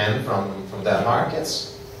they can from their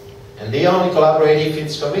markets, and they only collaborate if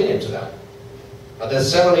it's convenient to them. But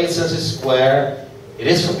there's several instances where it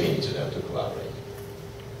is convenient to them to collaborate,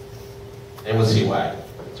 and we'll see why.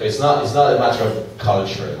 So it's not a matter of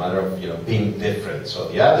culture, a matter of being different. So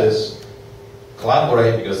the others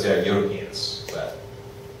collaborate because they're Europeans, but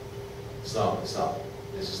it's not.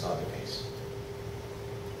 This is not the case.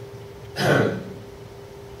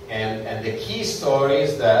 And the key story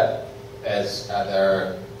is that, as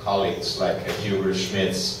other colleagues like Huber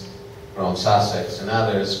Schmitz from Sussex and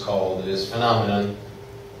others called this phenomenon,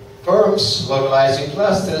 firms localizing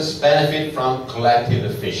clusters benefit from collective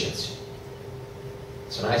efficiency.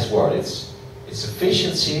 It's a nice word. It's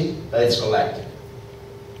efficiency, but it's collective.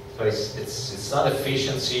 So it's not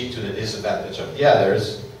efficiency to the disadvantage of the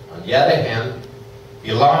others. On the other hand,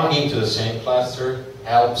 belonging to the same cluster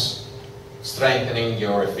helps strengthening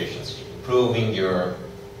your efficiency, improving your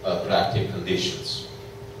productive conditions.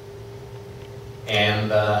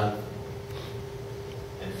 And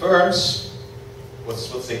firms,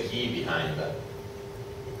 what's the key behind that?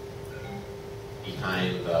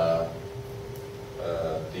 Behind the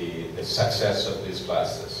success of these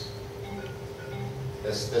clusters?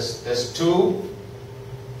 There's two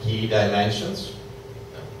key dimensions.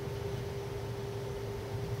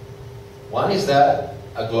 One is that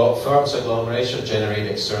firms' agglomeration generate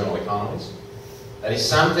external economies. That is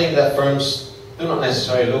something that firms do not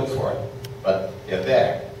necessarily look for, but they're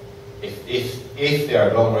there. If they are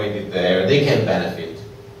agglomerated there, they can benefit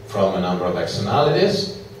from a number of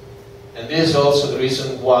externalities. And this is also the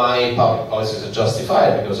reason why public policies are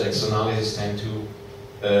justified, because externalities tend to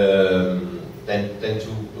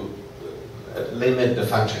limit the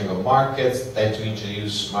functioning of markets, tend to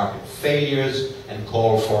introduce market failures, and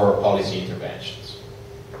call for policy interventions.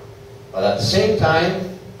 But at the same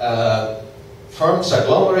time, firms'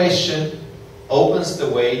 agglomeration opens the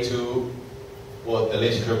way to what the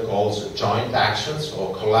literature calls joint actions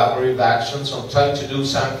or collaborative actions on trying to do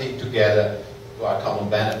something together to our common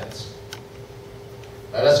benefits.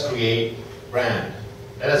 Let us create brand.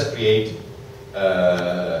 Let us create.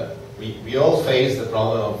 We all face the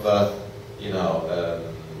problem of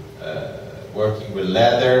working with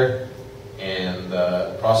leather and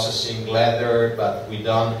processing leather, but we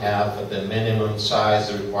don't have the minimum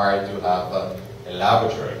size required to have a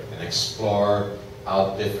laboratory and explore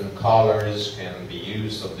how different colors can be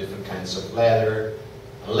used of different kinds of leather.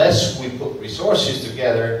 Unless we put resources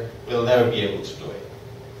together, we'll never be able to do it.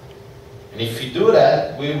 And if we do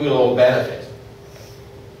that, we will all benefit.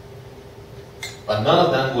 But none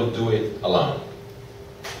of them will do it alone.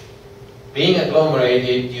 Being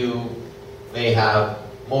agglomerated, you may have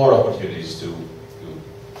more opportunities to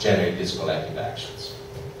generate these collective actions.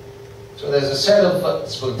 So there's a set of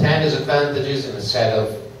spontaneous advantages and a set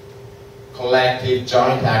of collective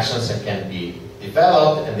joint actions that can be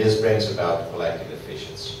developed, and this brings about collective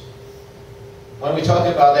efficiency. When we talk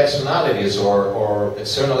about externalities or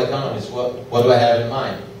external economies, what do I have in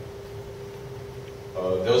mind?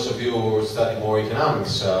 Those of you who study more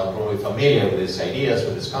economics are probably familiar with these ideas,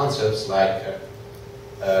 with these concepts, like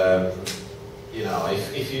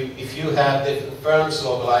if you have different firms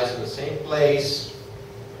localized in the same place,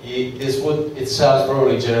 this would itself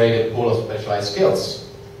probably generate a pool of specialized skills.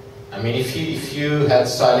 I mean, if you had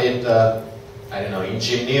studied,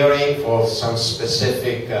 engineering for some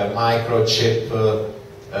specific microchip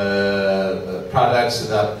products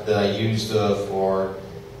that are used for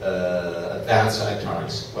advanced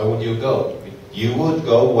electronics, where would you go? You would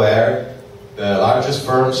go where the largest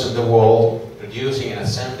firms in the world producing and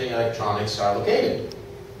assembling electronics are located.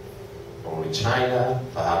 Probably China,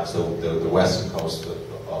 perhaps the western coast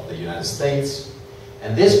of the United States.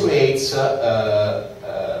 And this creates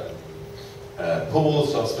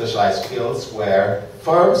pools of specialized skills where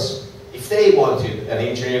firms, if they wanted an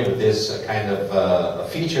engineer with this kind of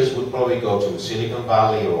features, would probably go to Silicon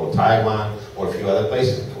Valley or Taiwan or a few other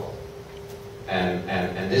places in the world.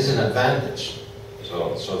 And this is an advantage.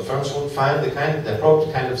 So firms would find the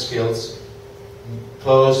appropriate kind of skills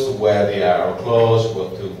close to where they are, or close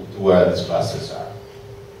to where these clusters are.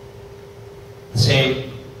 The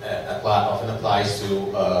same often applies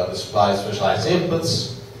to the supply of specialized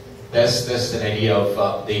inputs. There's an idea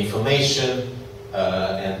of the information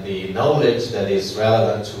and the knowledge that is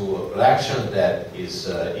relevant to a production that is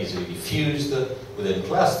easily diffused within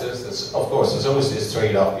clusters. Of course, there's always this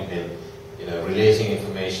trade-off between releasing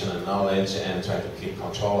information and knowledge and trying to keep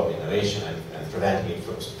control of innovation and preventing it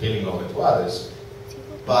from spilling over to others.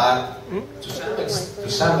 But to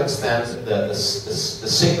some extent, the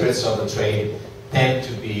secrets of the trade tend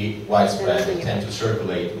to be widespread and tend to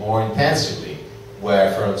circulate more intensively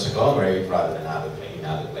where firms agglomerate rather than in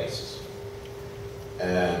other places.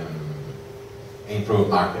 Improve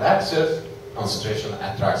market access, concentration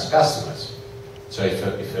attracts customers. So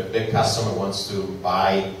if a big customer wants to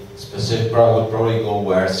buy specific product, would probably go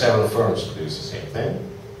where several firms produce the same thing.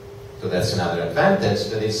 So that's another advantage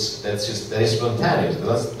that is spontaneous.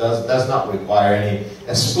 It does not require any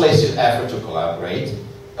explicit effort to collaborate,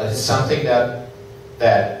 but it's something that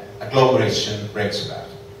agglomeration brings about.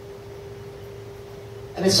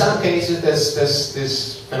 And in some cases, there's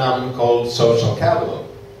this phenomenon called social capital.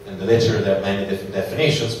 In the literature, there are many different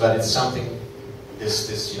definitions, but it's something, this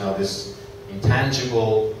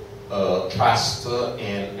intangible trust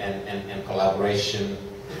and collaboration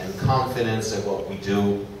and confidence that what we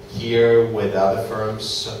do here with other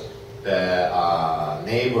firms that are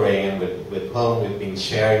neighboring and with whom we've been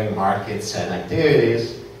sharing markets and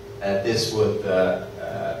activities, this would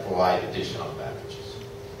provide additional advantages.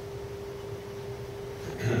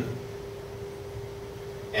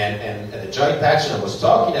 And the joint action I was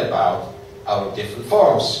talking about are different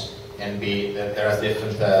forms, and there are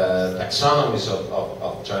different taxonomies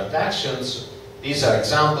of joint actions. These are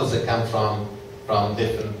examples that come from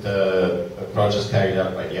different projects carried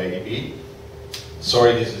out by the DEIP.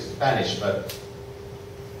 Sorry, this is Spanish, but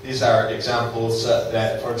these are examples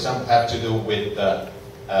that, for example, have to do with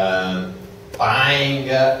buying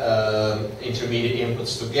intermediate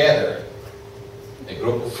inputs together. A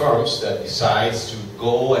group of firms that decides to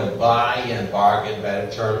go and buy and bargain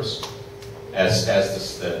better terms as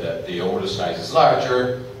the order size is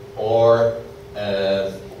larger, or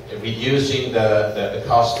reducing the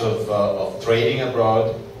cost of trading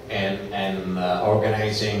abroad and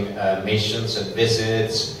organizing missions and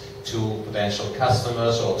visits to potential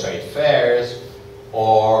customers or trade fairs,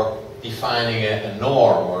 or defining a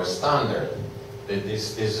norm or a standard.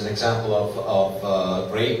 This is an example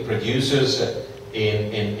of great producers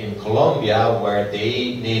in Colombia, where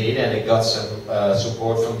they needed, and they got some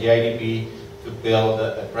support from the DEIP to build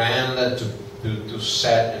a brand, to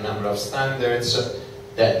set a number of standards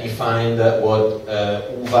that defined what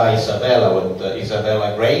uva Isabella, what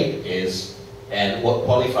Isabella grape is, and what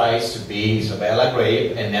qualifies to be Isabella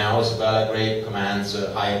grape, and now Isabella grape commands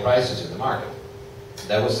higher prices in the market.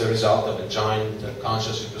 That was the result of a joint,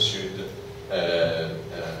 consciously pursued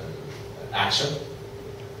action,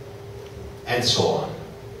 and so on.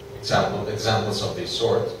 Examples of this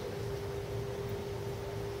sort.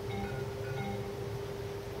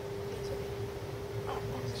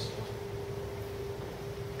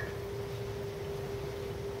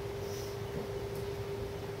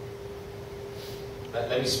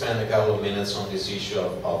 Let me spend a couple of minutes on this issue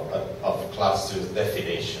of clusters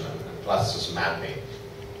definition and clusters mapping.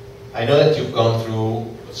 I know that you've gone through,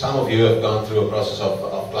 some of you have gone through a process of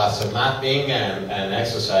cluster mapping and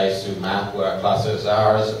exercise to map where clusters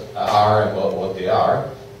are and what they are.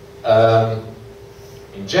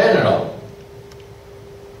 In general,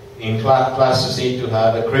 clusters need to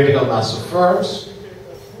have a critical mass of firms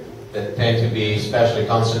that tend to be specially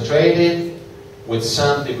concentrated with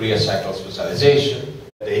some degree of sectoral specialization.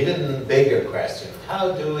 The even bigger question,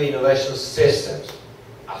 how do innovation systems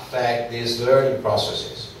affect these learning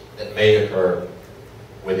processes that may occur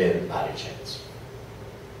within value chains?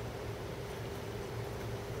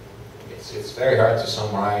 It's very hard to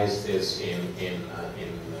summarize this in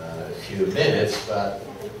a few minutes, but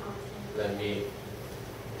let me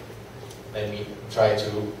try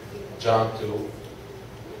to jump to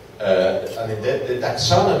I mean, the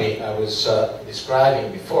taxonomy I was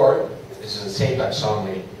describing before. This is the same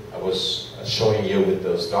taxonomy I was showing you with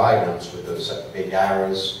those diagrams, with those big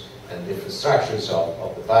arrows and different structures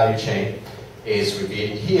of the value chain, is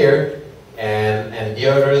repeated here. And the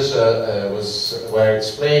others were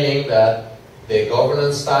explaining that the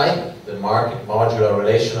governance type, the market modular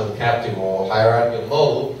relational captive or hierarchical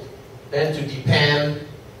model, tend to depend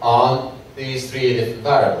on these three different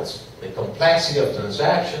variables: the complexity of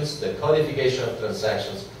transactions, the codification of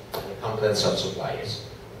transactions, and the competence of suppliers.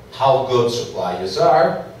 How good suppliers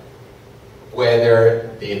are,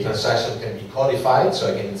 whether the transaction can be codified,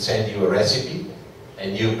 so I can send you a recipe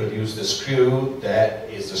and you produce the screw that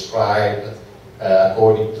is described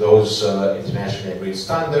according to those internationally agreed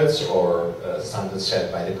standards or standards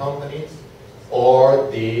set by the company, or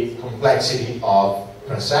the complexity of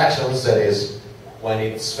transactions, that is, when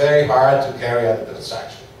it's very hard to carry out the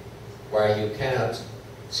transaction, where you cannot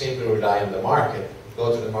simply rely on the market,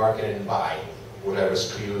 go to the market and buy whatever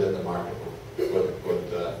screw that the market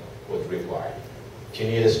would require. If you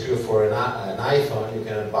need a screw for an iPhone, you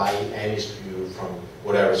cannot buy any screw from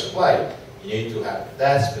whatever supplier. You need to have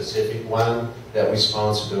that specific one that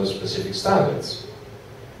responds to those specific standards.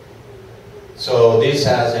 So this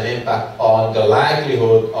has an impact on the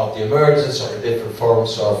likelihood of the emergence of the different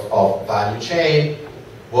forms of value chain.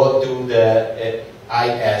 What do the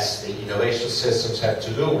innovation systems, have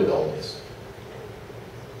to do with all this?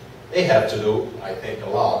 They have to do, I think, a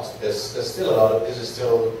lot. There's still a lot of, this is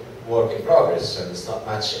still work in progress, and there's not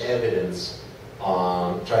much evidence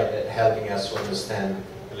on helping us to understand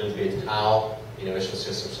a little bit how innovation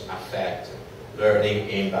systems affect learning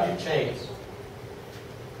in value chains.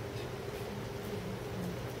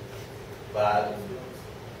 But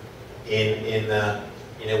in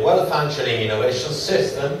a well-functioning innovation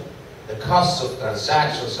system, the costs of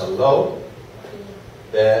transactions are low,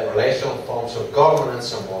 the relational forms of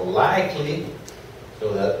governance are more likely,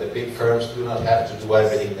 so that the big firms do not have to do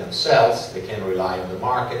everything themselves. They can rely on the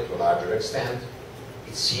market to a larger extent.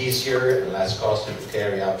 It's easier and less costly to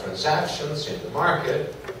carry out transactions in the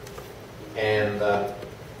market. And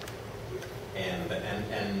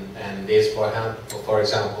And this, for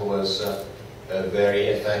example, was very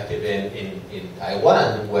effective in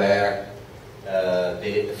Taiwan, where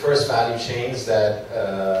the first value chains that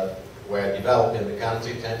were developed in the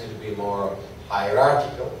country tended to be more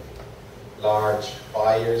hierarchical. Large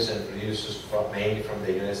buyers and producers, mainly from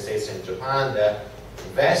the United States and Japan, that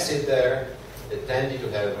invested there. They tended to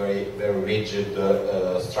have very, very rigid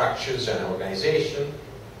structures and organization.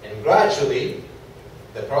 And gradually,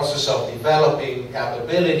 the process of developing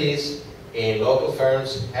capabilities in local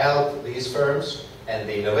firms helped these firms, and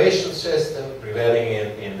the innovation system prevailing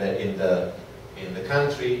in the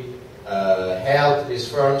country helped these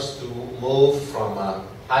firms to move from a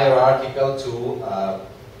hierarchical to a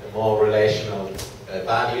more relational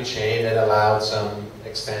value chain that allowed some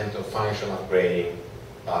extent of functional upgrading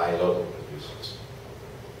by local producers.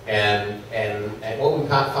 And what we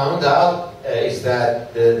found out is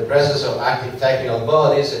that the presence of active technical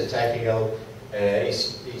bodies and technical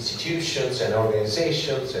institutions and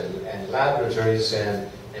organizations and laboratories and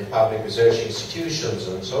public research institutions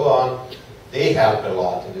and so on, they help a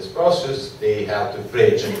lot in this process. They help to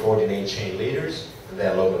bridge and coordinate chain leaders and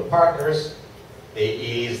their local partners. They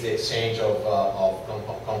ease the exchange of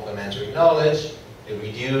complementary knowledge. They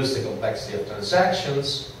reduce the complexity of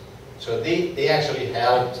transactions. So they actually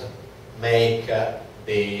helped make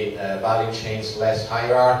the value chains less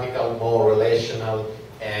hierarchical, more relational,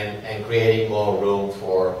 and creating more room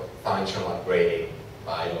for functional upgrading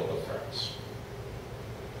by local firms.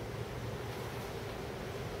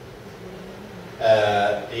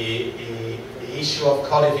 The issue of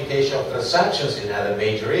codification of transactions is another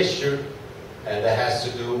major issue, and that has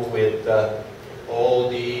to do with all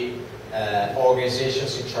the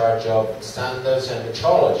organizations in charge of standards and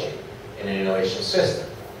metrology in an innovation system.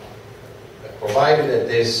 Provided that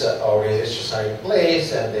these organizations are in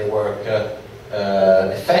place and they work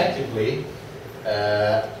effectively,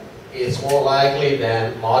 it's more likely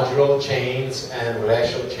that modular chains and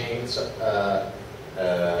relational chains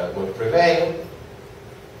would prevail.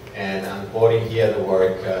 And I'm quoting here the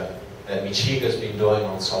work that Michigo has been doing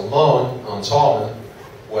on salmon,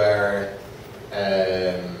 where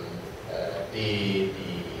the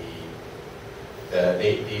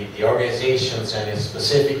organizations, and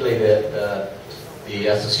specifically the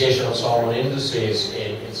Association of Salmon Industries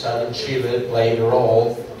in southern Chile, played a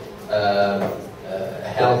role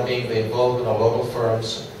helping the involvement of local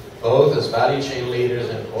firms, both as value chain leaders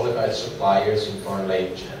and qualified suppliers in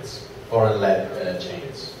foreign-led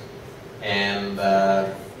chains. And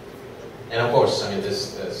of course, I mean,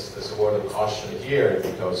 there's a word of caution here,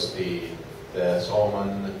 because the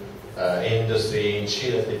salmon industry in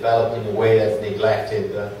Chile developed in a way that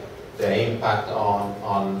neglected the impact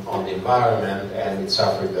on the environment, and it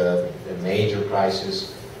suffered a major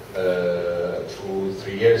crisis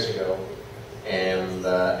 2-3 years ago. And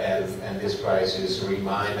this crisis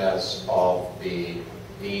reminds us of the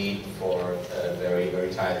need for very,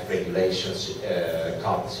 very tight regulations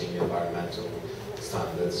encompassing environmental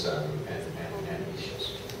standards and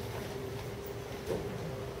issues.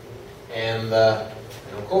 And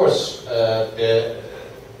of course, the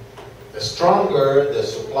stronger the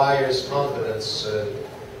supplier's competencies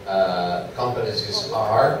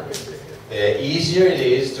are, the easier it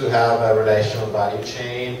is to have a relational value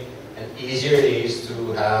chain, and easier it is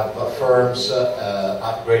to have firms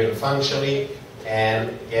upgrading functionally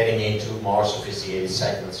and getting into more sophisticated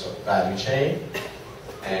segments of value chain,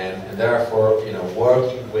 and therefore, you know,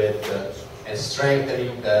 working with and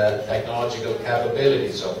strengthening the technological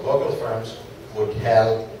capabilities of local firms would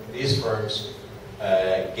help these firms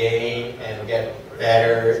gain and get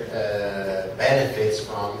better benefits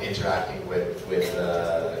from interacting with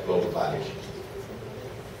global value chains.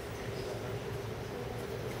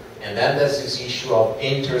 And then there's this issue of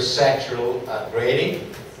intersectoral upgrading,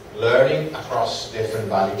 learning across different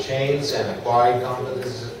value chains and acquiring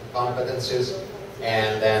competences,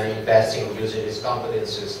 and then investing in using these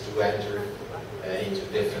competences to enter into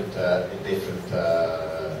different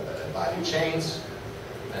value chains.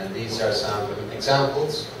 And these are some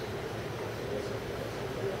examples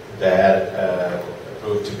that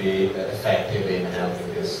prove to be effective in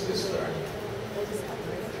helping this learning.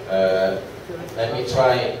 Let me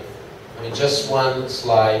try, just one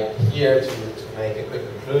slide here to make a quick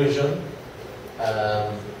conclusion.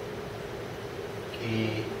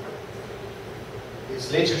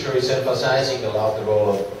 This literature is emphasizing a lot the role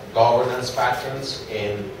of governance patterns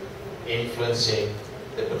in influencing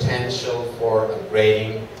the potential for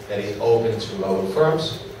upgrading that is open to local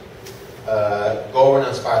firms.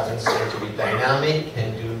 Governance patterns tend to be dynamic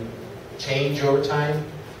and do change over time.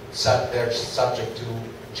 They're subject to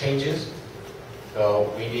changes.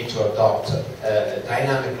 So we need to adopt a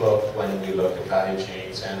dynamic look when we look at value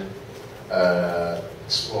chains and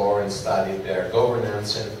explore and study their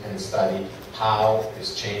governance and study how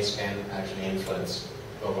these chains can actually influence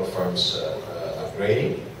global firms'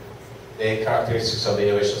 upgrading. The characteristics of the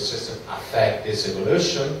innovation system affect this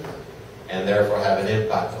evolution and therefore have an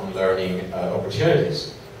impact on learning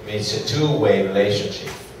opportunities. I mean, it's a two-way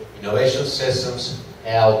relationship. Innovation systems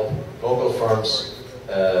help local firms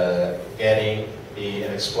getting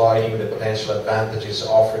and exploiting the potential advantages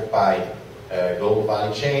offered by global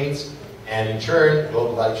value chains, and in turn,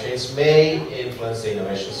 global value chains may influence the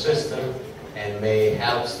innovation system and may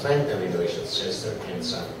help strengthen the innovation system in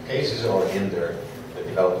some cases or hinder the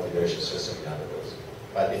development of the innovation system in others.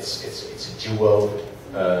 But it's a dual,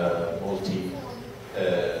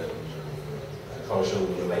 multi-causal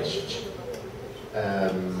relationship.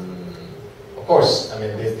 Of course, I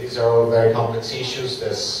mean, these are all very complex issues.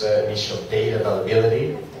 There's an issue of data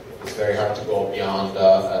availability. It's very hard to go beyond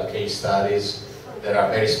case studies that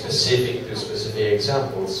are very specific to specific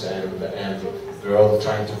examples, and we're all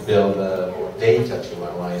trying to build more data to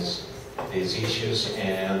analyze these issues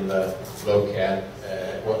and look at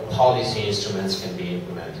what policy instruments can be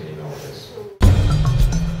implemented in